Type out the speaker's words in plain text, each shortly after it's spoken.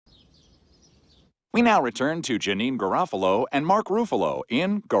We now return to Janine Garofalo and Mark Ruffalo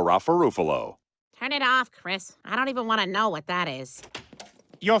in Garofalo. Turn it off, Chris. I don't even want to know what that is.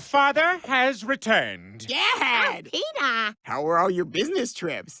 Your father has returned. Dad! Peter! How were all your business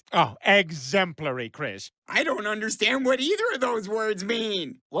trips? Oh, exemplary, Chris. I don't understand what either of those words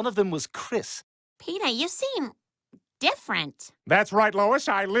mean. One of them was Chris. Peter, you seem different. That's right, Lois.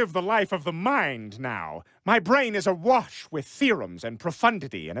 I live the life of the mind now. My brain is awash with theorems and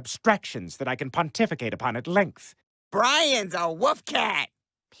profundity and abstractions that I can pontificate upon at length. Brian's a wolf cat.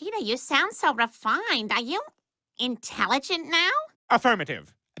 Peter, you sound so refined. Are you intelligent now?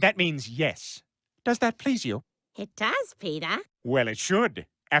 Affirmative. That means yes. Does that please you? It does, Peter. Well, it should.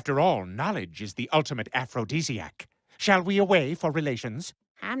 After all, knowledge is the ultimate aphrodisiac. Shall we away for relations?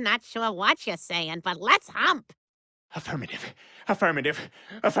 I'm not sure what you're saying, but let's hump. Affirmative. Affirmative.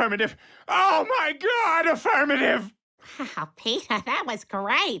 Affirmative. Oh, my God, affirmative! Wow, Peter, that was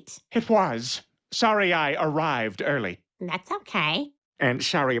great. It was. Sorry I arrived early. That's okay. And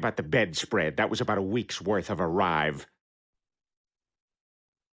sorry about the bedspread. That was about a week's worth of arrive.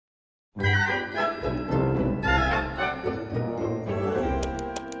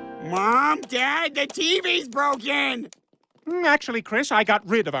 Mom, Dad, the TV's broken. Actually, Chris, I got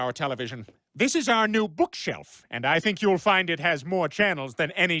rid of our television. This is our new bookshelf, and I think you'll find it has more channels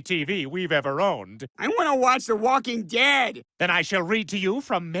than any TV we've ever owned. I want to watch The Walking Dead. Then I shall read to you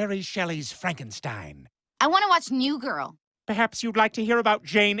from Mary Shelley's Frankenstein. I want to watch New Girl. Perhaps you'd like to hear about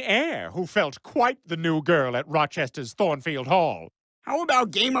Jane Eyre, who felt quite the new girl at Rochester's Thornfield Hall. How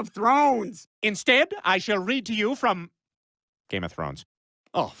about Game of Thrones? Instead, I shall read to you from Game of Thrones.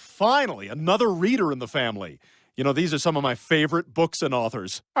 Oh, finally, another reader in the family. You know, these are some of my favorite books and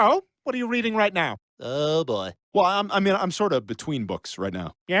authors. Oh, what are you reading right now? Oh, boy. Well, I'm sort of between books right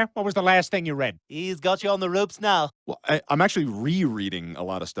now. Yeah? What was the last thing you read? He's got you on the ropes now. Well, I'm actually rereading a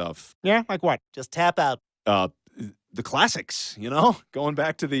lot of stuff. Yeah? Like what? Just tap out. The classics, you know? Going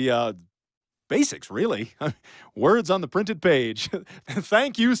back to the, basics, really. Words on the printed page.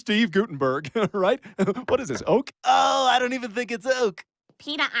 Thank you, Steve Gutenberg, right? What is this, oak? Oh, I don't even think it's oak.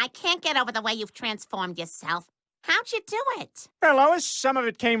 Peter, I can't get over the way you've transformed yourself. How'd you do it? Well, Lois, some of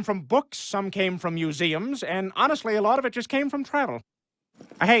it came from books, some came from museums, and honestly, a lot of it just came from travel.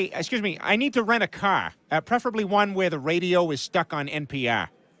 Hey, excuse me, I need to rent a car, preferably one where the radio is stuck on NPR.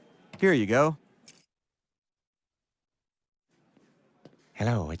 Here you go.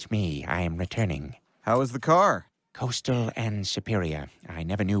 Hello, it's me. I am returning. How is the car? Coastal and superior. I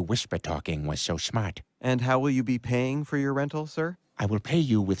never knew whisper talking was so smart. And how will you be paying for your rental, sir? I will pay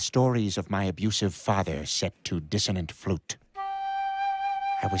you with stories of my abusive father set to dissonant flute.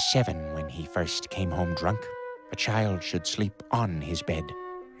 I was 7 when he first came home drunk. A child should sleep on his bed,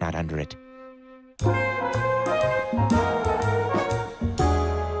 not under it.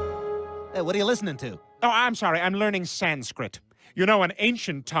 Hey, what are you listening to? Oh, I'm sorry, I'm learning Sanskrit. You know, an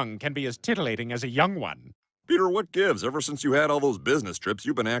ancient tongue can be as titillating as a young one. Peter, what gives? Ever since you had all those business trips,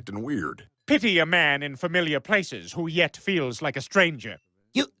 you've been acting weird. Pity a man in familiar places who yet feels like a stranger.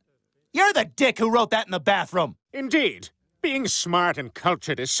 You're the dick who wrote that in the bathroom. Indeed. Being smart and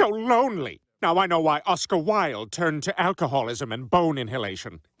cultured is so lonely. Now I know why Oscar Wilde turned to alcoholism and bone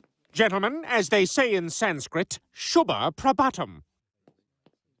inhalation. Gentlemen, as they say in Sanskrit, Shubha Prabhatam.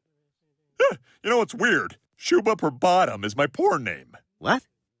 You know what's weird? Shubha Prabhatam is my porn name. What?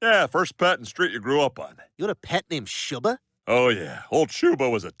 Yeah, first pet and street you grew up on. You had a pet named Shubha? Oh yeah, old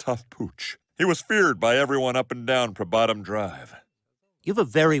Shubha was a tough pooch. He was feared by everyone up and down Prabhatam Drive. You have a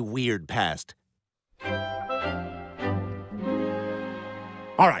very weird past.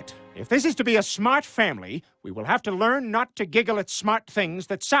 All right, if this is to be a smart family, we will have to learn not to giggle at smart things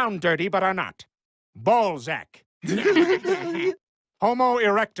that sound dirty but are not. Balzac. Homo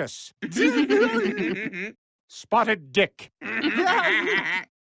erectus. Spotted dick.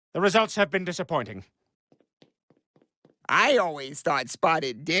 The results have been disappointing. I always thought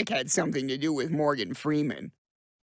Spotted Dick had something to do with Morgan Freeman.